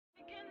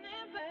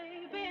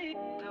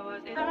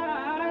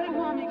I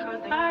want me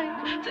 'cause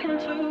I take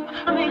two.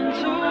 I'm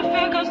into it,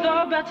 figures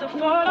though better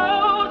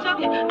follow.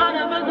 I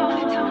never know,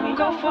 they tell me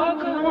go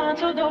fuck her, want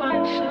to do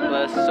I should.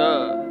 What's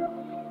up?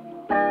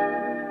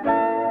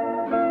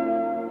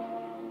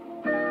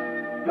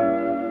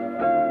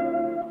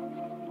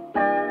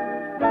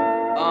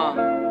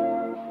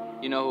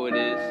 You know who it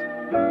is.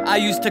 I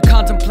used to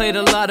contemplate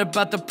a lot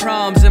about the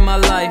problems in my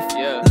life.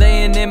 Yeah.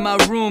 Laying in my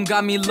room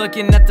got me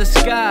looking at the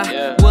sky.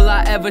 Yeah. Will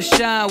I ever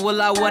shine?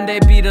 Will I one day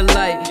be the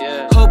light?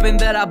 Yeah. Hoping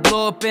that I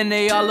blow up and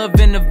they all up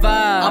in the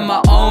vibe. I'm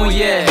my own,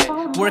 yeah.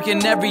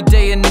 Working every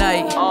day and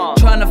night.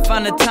 Trying to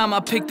find the time I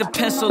pick the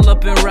pencil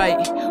up and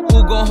write.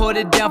 Who gon' hold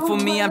it down for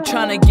me? I'm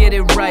trying to get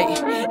it right.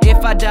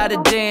 If I die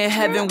today in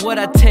heaven, would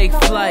I take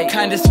flight?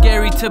 Kinda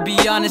scary to be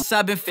honest,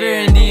 I've been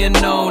fearing the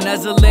unknown.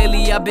 As of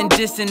lately, I've been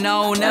dissing, I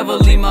don't ever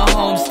leave my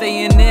home.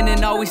 Staying in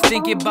and always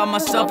thinking about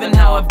myself and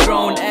how I've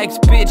grown.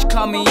 Ex-bitch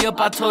called me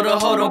up, I told her,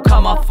 hold on,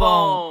 call my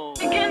phone.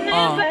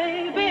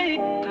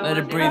 Let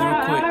it breathe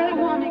real quick.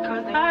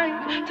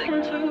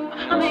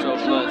 I'm so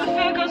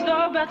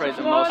blessed. Praise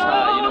the Most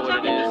High, you know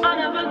what it is.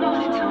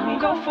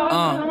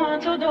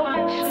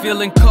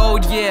 Feeling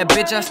cold, yeah,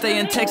 bitch, I stay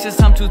in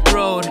Texas, I'm too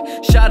thrilled.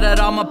 Shout out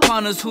all my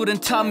partners who done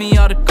taught me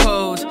all the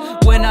codes.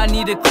 When I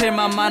need to clear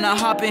my mind, I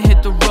hop and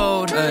hit the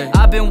road.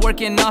 I've been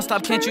working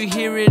non-stop, can't you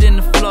hear it in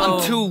the flow?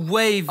 I'm too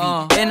wavy,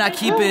 and I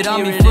keep it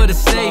on me for the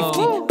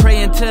safety.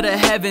 Praying to the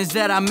heavens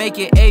that I make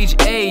it age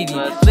 80.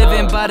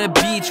 Living by the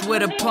beach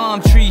with a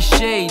palm tree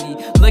shady.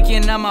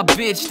 Looking at my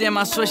bitch, damn,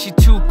 I swear she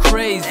too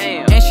crazy.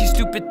 And she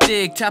stupid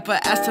thick, type of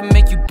ass to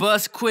make you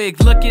bust quick.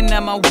 Looking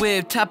at my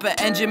whip, type of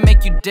engine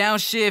make you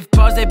downshift.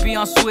 Bars they be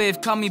on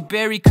swift, call me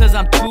Barry cause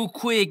I'm too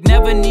quick.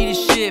 Never needed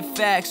shit,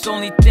 facts,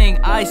 only thing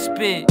I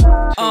spit.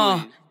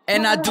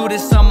 And I do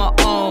this on my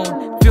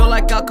own. Feel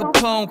like Al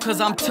Capone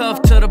cause I'm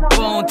tough to the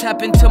bone.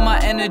 Tap into my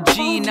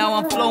energy, now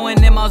I'm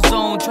flowing in my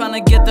zone.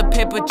 Tryna get the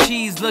paper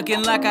cheese,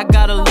 looking like I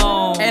got a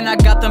loan. And I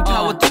got them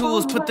power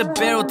tools, put the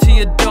barrel to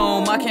your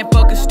dome. I can't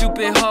fuck a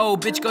stupid hoe,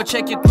 bitch go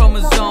check your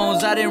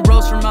chromosomes. I done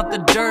rose from out the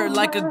dirt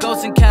like a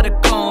ghost in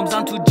catacombs.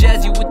 I'm too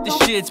jazzy with the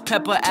shits,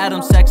 Pepper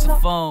Adams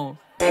saxophone.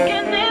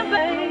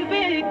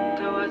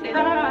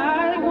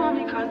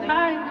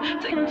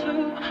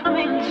 I'm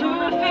into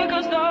it,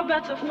 figures though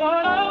better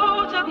follow.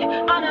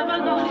 I never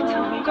know, they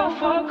tell me go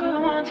fuck her,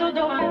 want to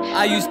do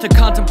I used to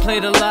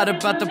contemplate a lot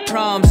about the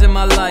problems in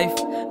my life.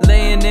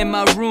 Laying in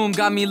my room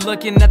got me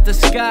looking at the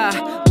sky.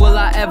 Will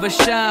I ever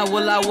shine?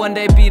 Will I one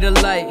day be the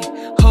light?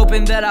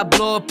 Hoping that I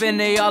blow up and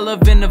they all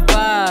up in the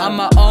vibe. I'm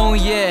my own,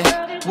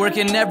 yeah.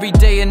 Working every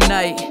day and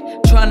night.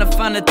 Trying to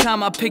find the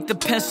time I pick the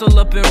pencil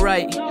up and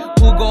write.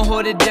 Who gon'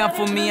 hold it down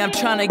for me? I'm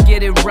trying to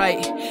get it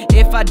right.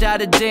 If I die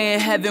today in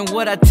heaven,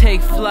 would I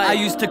take flight? I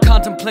used to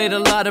contemplate a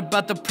lot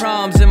about the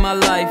problems in my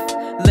life.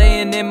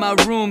 Laying in my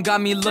room got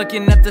me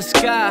looking at the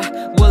sky.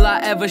 Will I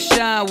ever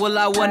shine? Will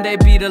I one day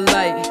be the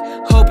light?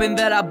 Hoping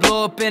that I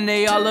blow up and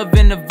they all up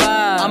in the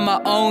vibe. I'm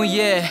my own,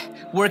 yeah.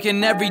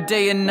 Working every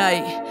day and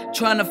night.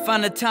 Trying to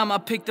find the time I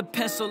pick the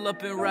pencil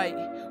up and write.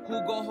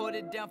 Who gon' hold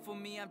it down for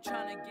me? I'm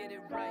trying to get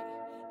it right.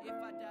 If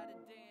I die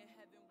today